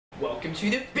Welcome to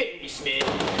the basement.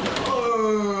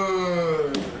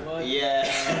 What? Yeah.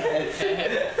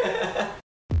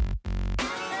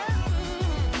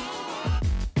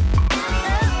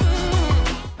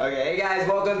 Okay, hey guys,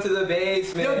 welcome to the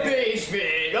basement. The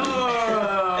basement.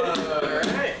 Alright.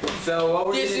 So what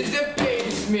we're This gonna is the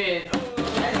basement.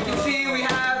 As you can see, we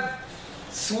have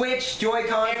Switch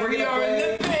Joy-Cons. And we are in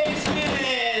the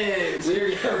basement.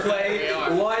 We're gonna play We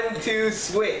are. 1, 2,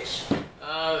 Switch.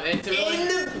 It's in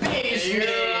the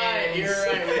basement. You're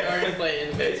right. We are gonna play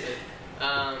in the basement.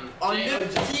 On the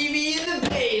TV in the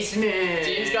basement.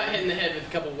 James got hit in the head with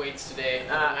a couple weights today.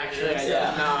 Actually, I did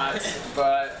Yeah. not.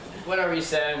 But whatever you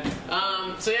said.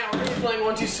 So yeah, we're gonna be playing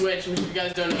 1, 2 Switch, which if you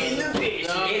guys don't know. In the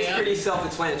basement. No, It's yeah. pretty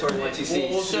self-explanatory once you see.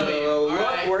 We'll show you. So, All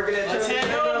right. we're gonna Let's turn head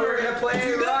it over. over We're gonna play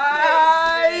to the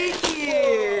right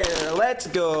here. Let's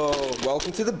go.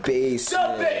 Welcome to the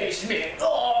basement. The basement.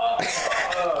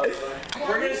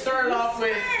 We're gonna start it off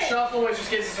with Shuffle, which just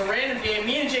gives us a random game.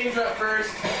 Me and James are up first.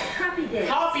 Copy dance.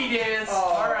 Copy dance.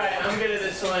 Alright, I'm good at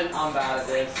this one. I'm bad at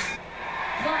this.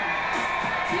 1,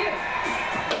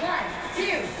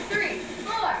 2, 3,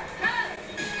 4.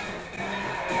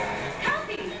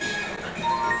 Copy.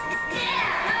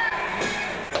 Yeah.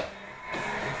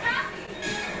 Copy.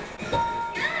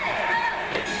 Good.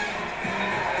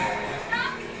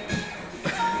 Copy.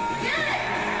 Good.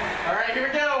 Alright, here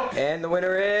we go. And the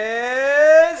winner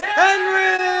is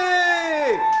Henry.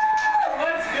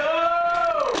 Let's go!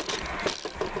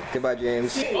 Goodbye,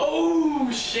 James. Oh,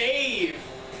 shave.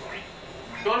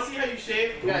 You wanna see how you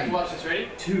shave? Guys, watch this. Ready?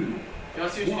 2. You wanna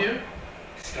see what you do?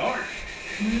 Start.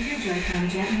 Move your Joy-Con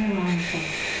gently along the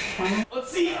face. Follow.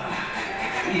 Let's see.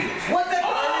 What the?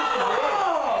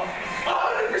 Oh!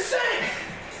 100%!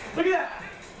 Look at that.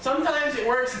 Sometimes it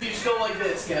works if you just go like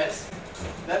this, guys.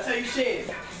 That's how you shave.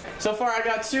 So far, I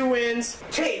got 2 wins.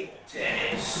 Table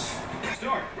tennis.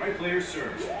 Start. Right player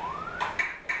serve.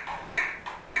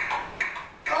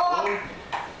 Oh!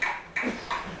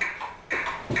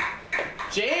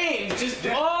 James just,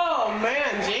 oh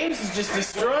man, James is just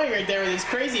destroying right there with his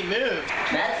crazy move.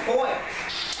 That's point.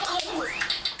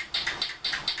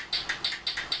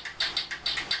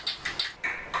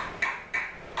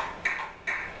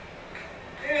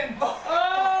 And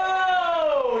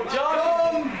Oh! Josh!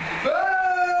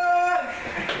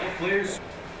 both players.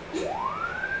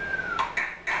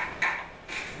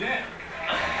 Then.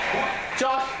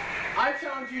 Josh, I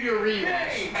challenge you to a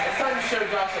rematch. It's time to show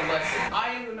Josh a lesson. I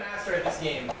am the master at this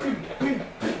game.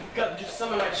 Got just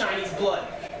some of my Chinese blood.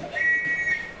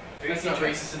 That's not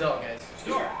racist at all, guys.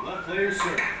 Start. Left player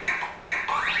serve.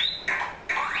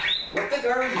 What the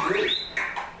garbage is?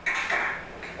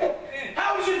 And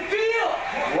How does it feel?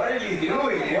 What are you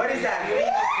doing? What is that?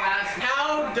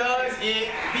 How does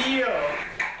it feel?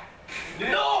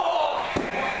 then. No!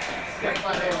 Gotta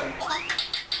find that one.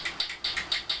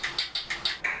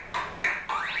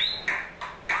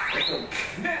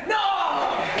 Net. No!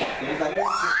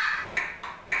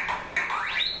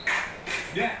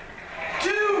 Net.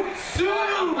 Too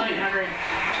soon! 900.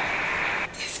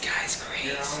 This guy's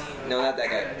crazy. No, not that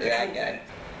guy. That guy.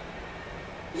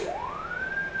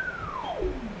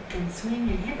 Then swing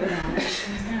and hit the ball as it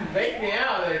comes down. Fake me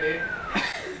out there, dude.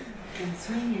 Then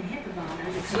swing and hit the ball as it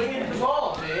comes Swing into the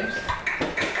ball, James.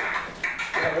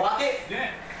 Gonna block it?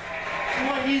 Net.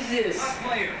 What is this? Left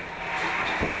player.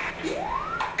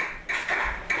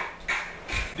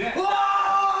 Net.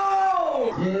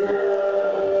 Whoa!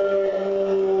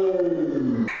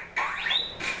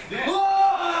 Net.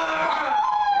 Whoa!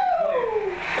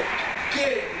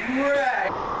 Get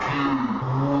wrecked!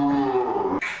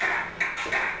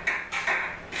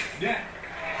 Net.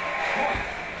 Point.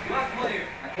 Left player.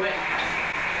 Wait.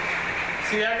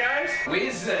 See that, guys?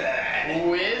 Wizard.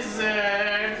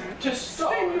 Wizard. To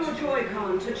start. Spin your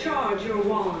Joy-Con to charge your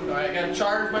wand. Alright, I gotta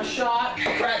charge my shot.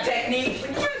 Crap technique.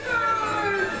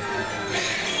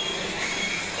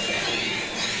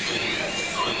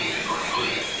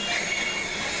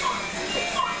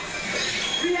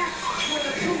 React with a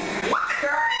boom.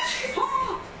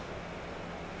 Ha!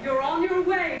 You're on your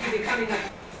way to becoming a...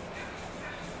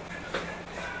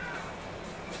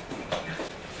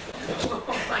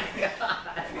 Oh my god.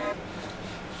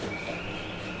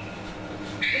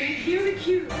 When you hear the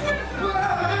cue,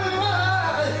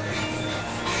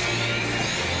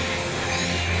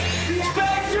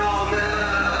 Special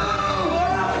move!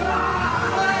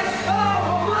 Let's go!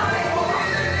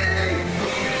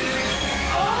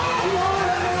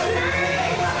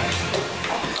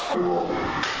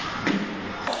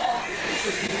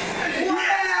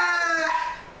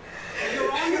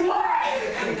 you're on your way.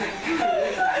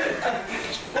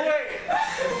 Wait,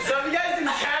 so if you guys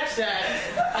didn't catch that,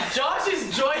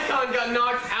 Josh's Joy-Con got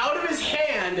knocked out of his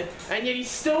hand, and yet he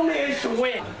still managed to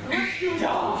win.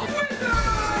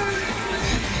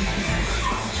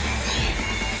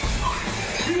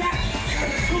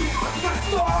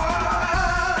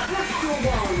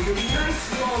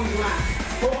 Nice long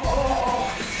blast.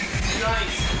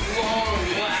 Nice long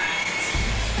blast.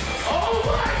 Oh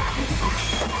my!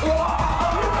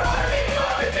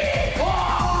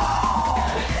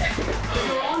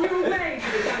 You're on your way to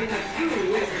becoming a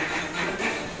true wizard.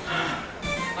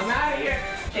 I'm out of here.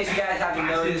 In case you guys haven't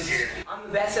noticed, I'm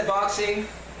the best at boxing,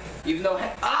 even though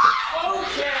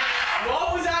Okay.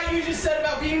 What was that you just said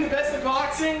about being the best at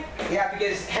boxing? yeah,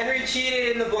 because Henry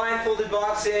cheated in the blindfolded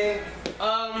boxing.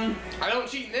 I don't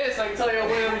cheat in this. I can tell you I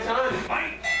win every time.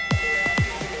 Fight.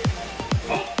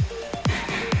 Up.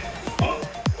 Up.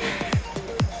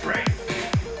 Straight.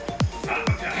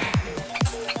 Uppercut.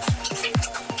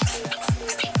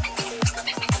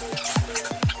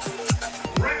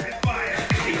 Rapid fire.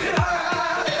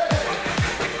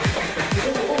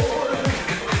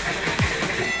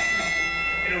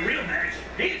 In a real match,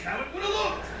 here's how it would have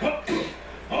looked. Up.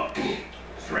 Up.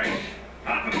 Straight.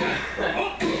 Uppercut.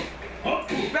 Up. Up.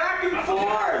 Back and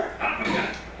forth!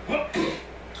 Uppercut. Hook.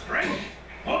 Straight.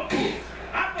 Hook.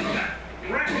 Uppercut.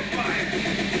 Rapid fire.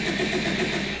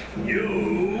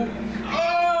 You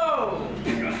Oh!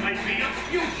 just might be a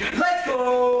fusion. Let's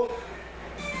go!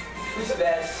 Who's the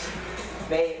best?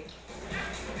 Babe.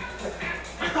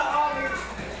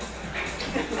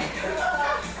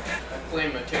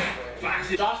 Claim my territory.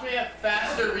 Boxing. Josh may have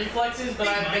faster reflexes, but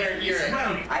I have better hearing.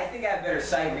 I think I have better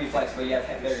sight reflex, but you have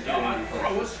better hearing Start. reflex.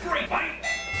 Throw a straight fight.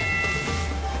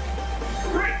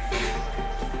 Straight.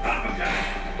 Uppercut.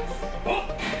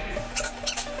 Hook.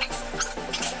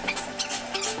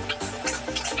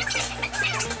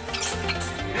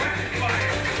 Rapid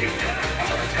fire.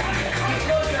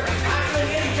 Closer. Actually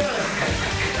hit each other.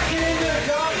 Get in there,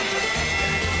 Josh.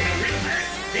 In a real match,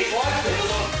 here's Watch how it this. would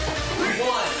have looked.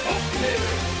 1, 2,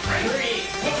 3,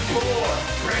 4,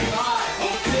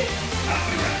 5, 6,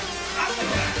 Uppercut.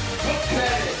 Uppercut. Hook.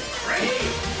 7, 8,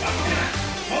 Uppercut.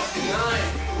 Hook. 9.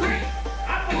 Straight.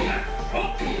 Uppercut.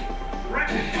 Hook.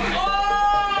 Rapid fire.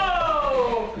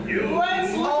 Oh! You.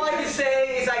 All I can say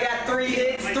is I got 3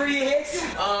 hits. 3 hits?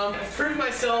 I've proved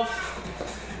myself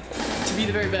to be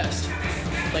the very best.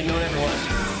 Like no one ever was.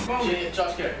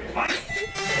 Josh, get over here. Fight.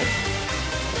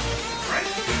 Straight.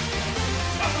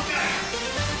 Uppercut.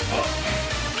 Hook.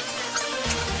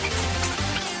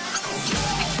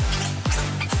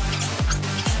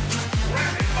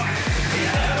 Rapid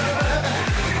fire.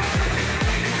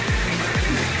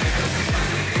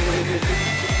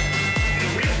 In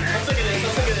a real match, Let's look at this.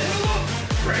 Let's look at this.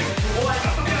 straight. 1,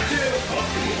 2,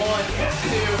 1,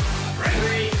 2,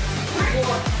 3,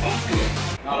 4.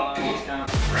 Oh, he's down.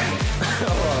 Straight.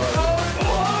 Oh,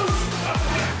 close!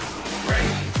 Uppercut.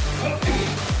 Straight. Hook.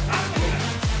 Uppercut.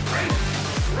 Straight.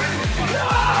 Rapid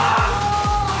fire.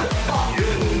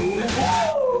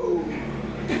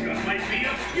 You just might be a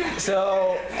fusion.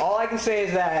 So, all I can say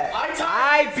is that I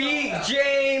I beat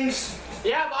James.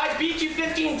 Yeah, but I beat you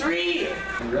 15-3. You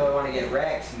really want to get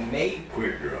wrecked, mate?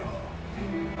 Quick draw.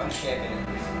 I'm champion at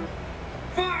this.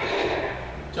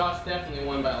 Josh definitely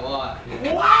won by a lot.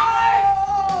 What?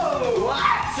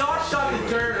 What? Josh shot the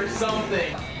dirt or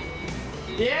something.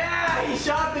 Yeah, he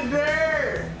shot the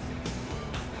dirt.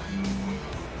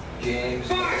 James.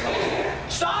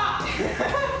 Stop!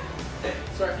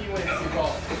 Sorry, if you win, it's your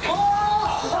fault.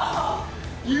 Oh!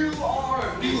 You are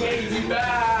crazy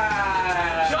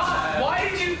bad. Josh, why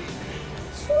did you?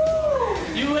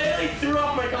 You literally threw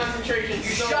off my concentration. You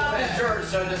so shot bad. the dirt,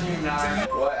 so it doesn't even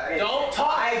matter. What? Don't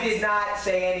talk. I did not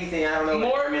say anything. I don't know.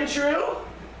 Mormon true?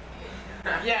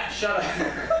 Yeah, shut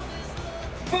up.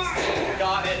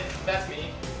 Got it. That's me.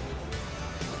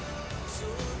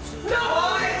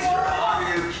 No, it's wrong.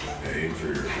 Aim for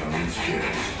your opponent's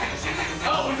chest.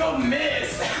 Oh, we both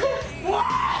missed.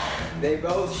 What? They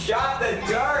both shot the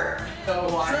dirt. So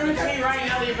prove to me right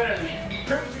now that you're better than me.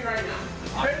 Prove to me right now.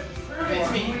 Prove it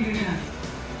to me.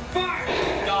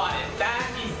 Got it.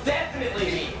 That is definitely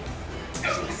me.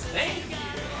 Thank you.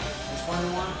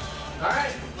 21. All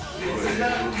right. This is the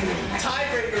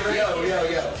tiebreaker right here.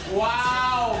 Yo.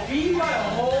 Wow. Beat by a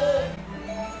whole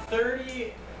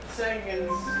 30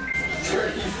 seconds.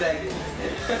 30 seconds.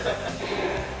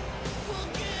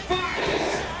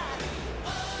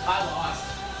 I lost.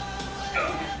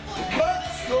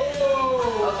 Let's go.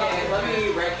 Okay, let me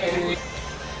wreck Henry.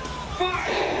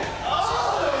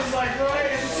 Oh, it was like right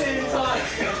at the same time.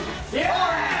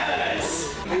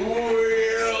 Yes!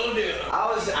 Will do.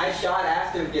 I shot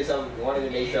after because I wanted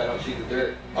to make sure I don't shoot the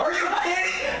dirt. Are you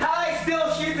kidding? How I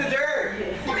still shoot the dirt?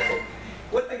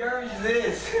 With the girl. garbage is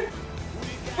this?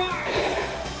 I'm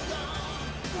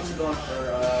going for,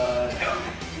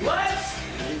 let's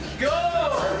go!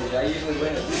 Garbage, I usually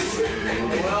win.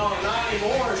 Well, not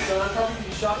anymore, son. Probably because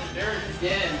you shot the dirt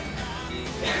again.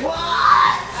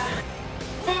 What?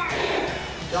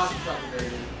 Josh shot the dirt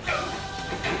again.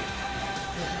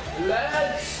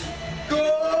 Let's go!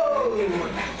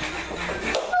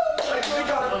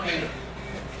 Okay.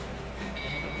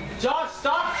 Josh,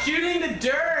 stop shooting the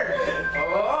dirt!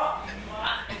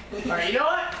 Alright, you know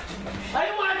what? I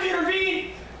didn't want to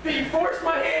intervene, but you forced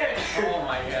my hand. Oh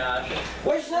my gosh.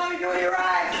 What's Slimy doing to your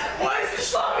eyes? What does the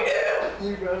sloppy do?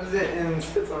 He rubs it and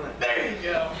spits on it. There you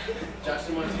go. Josh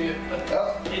didn't want to do it, but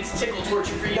it's tickle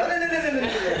torture for you. No.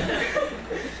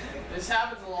 This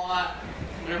happens a lot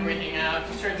whenever we hang out. It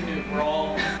just turns into a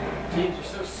brawl. James, you're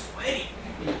so sweaty,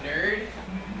 you nerd.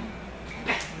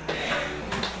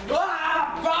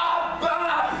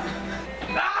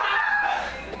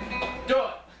 Do it.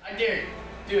 I dare you.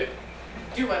 Do it.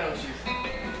 Do my nose shoes.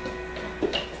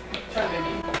 Try to make me.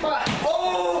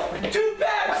 Oh! Too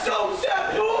bad! So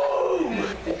sad! Boom!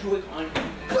 Did you look on?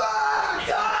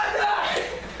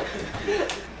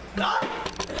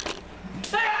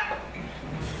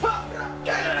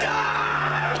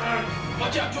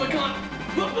 Watch out, Joy-Con!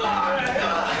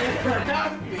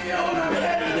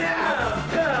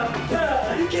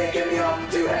 You can't get me off, I'm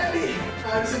too heavy!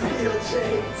 I'm some heel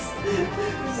James. This is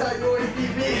how you're going to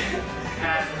beat me.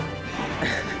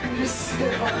 You just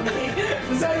sit on me. This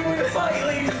is how you win a fight,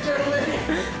 ladies and gentlemen.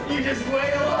 You just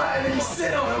weigh a lot and you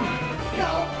sit on him.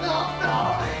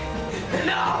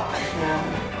 No!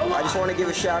 I just want to give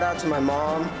a shout out to my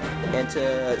mom and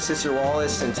to Sister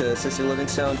Wallace and to Sister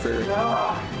Livingstone for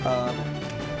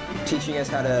teaching us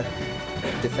how to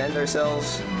defend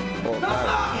ourselves, or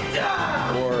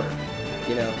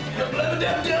you know.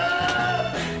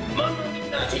 Mom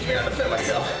did not teach me how to defend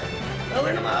myself. I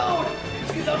learned on my own.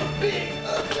 It's because I'm big.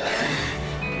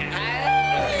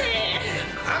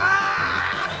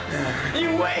 You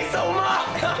weigh so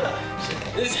much.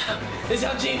 This is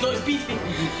how James always beats me.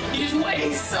 You just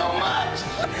weigh so much.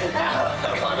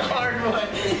 I'm on a hard one.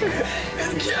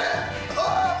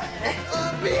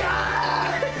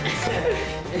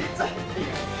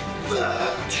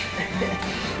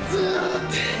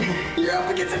 You're up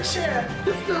against a chair.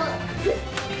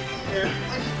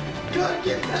 Gotta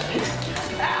get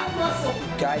that muscle.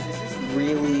 Guys, this is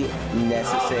really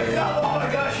necessary. Oh my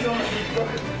gosh, you don't keep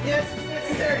going. Yes, it's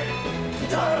necessary.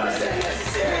 It's 100%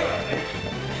 necessary.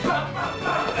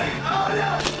 Oh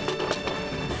no!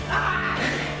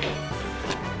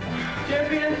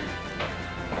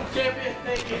 Champion,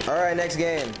 thank you. Alright, next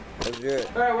game. Let's do it.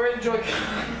 Alright, where are the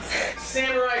Joy-Cons?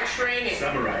 Samurai training.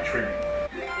 Samurai training.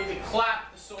 You have to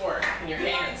clap the sword in your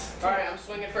hands. Alright, I'm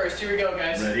swinging first. Here we go,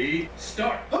 guys. Ready,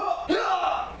 start.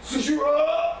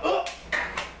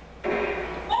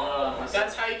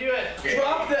 That's how you do it.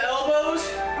 Drop the elbows.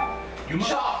 You must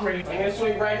Chop. I'm train. gonna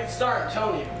swing right at the start, I'm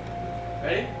telling you.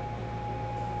 Ready?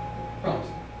 Promise.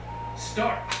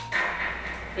 Start.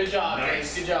 Good job, Nice.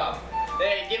 James. Good job.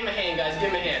 Hey, give him a hand, guys. Give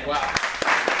him a hand. Wow.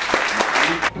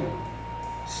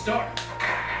 Start.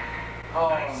 Oh,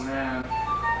 Nice. man.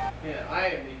 Yeah, I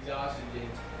am exhausted,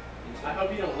 James. I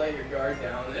hope you don't let your guard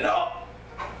down. And oh!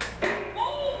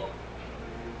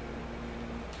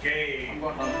 Game.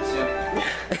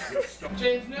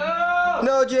 James, no!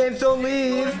 No, James, don't He's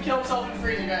leave. going to kill himself in the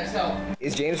freezer, guys. Help.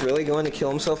 Is James really going to kill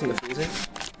himself in the freezer?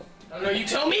 I don't know. You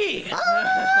tell me!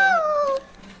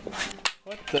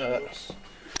 What the?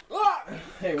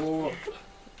 Hey, whoa.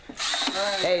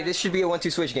 Hey, this should be a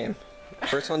 1-2 switch game.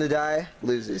 First one to die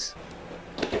loses.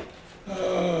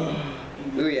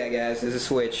 Ooh yeah, guys, there's a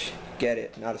switch. Get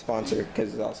it. Not a sponsor,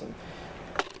 because it's awesome.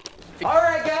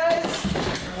 Alright, guys!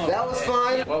 That was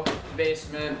fun. Welcome to the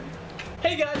basement.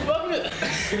 Hey, guys. Welcome to...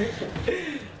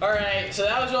 Alright, so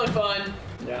that was really fun.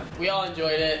 Yeah. We all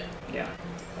enjoyed it. Yeah.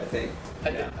 I think.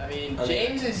 I mean,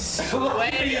 James is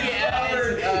sweaty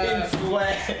as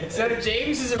sweat. So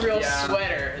James is a real Yeah.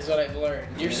 sweater, is what I've learned.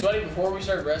 You're sweaty before we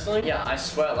started wrestling? Yeah, I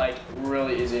sweat like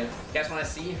really easy. You guys want to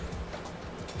see?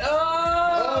 Oh!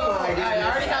 Oh my I goodness.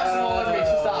 already have some all over me,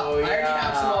 so stop. Oh, I already yeah.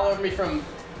 have some all over me from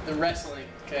the wrestling,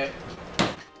 okay?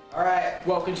 Alright,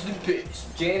 Welcome to the base.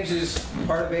 James is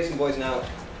part of Basement Boys now.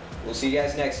 We'll see you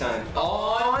guys next time.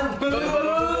 On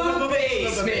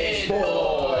Basement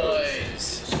Boys.